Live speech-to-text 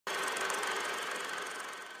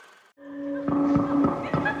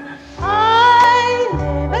I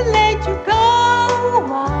never let you go.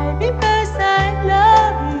 Why? Because I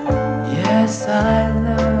love you. Yes, I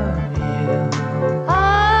love you.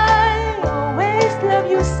 I always love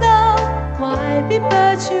you so. Why?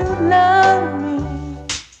 Because you love me.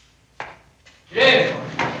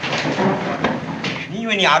 你以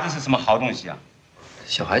为你儿子是什么好东西啊？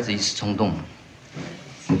小孩子一时冲动，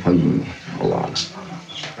不怕你好娃了。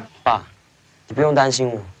爸，你不用担心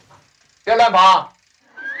我。别乱跑！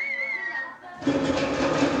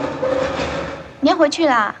你要回去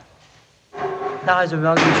啦？大概准备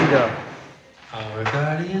要出去的。Our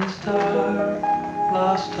guardian star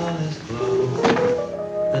lost all its glow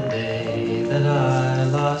the day that I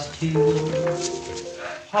lost you。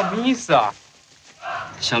好没意思啊！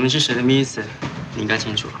小明是谁的意思，你应该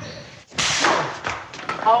清楚。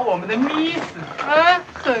好，我们的 miss 啊，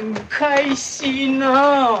很开心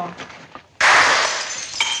哦。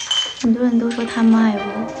很多人都说他们爱我，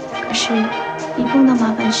可是，一碰到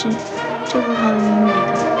麻烦事，就都逃得远远的。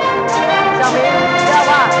小明，不要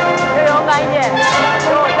怕，要勇敢一点，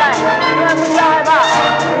有我在，永远不需要害怕，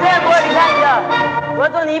我永远不会离开你的，我要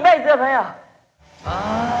做你一辈子的朋友。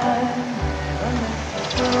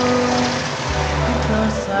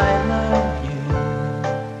Because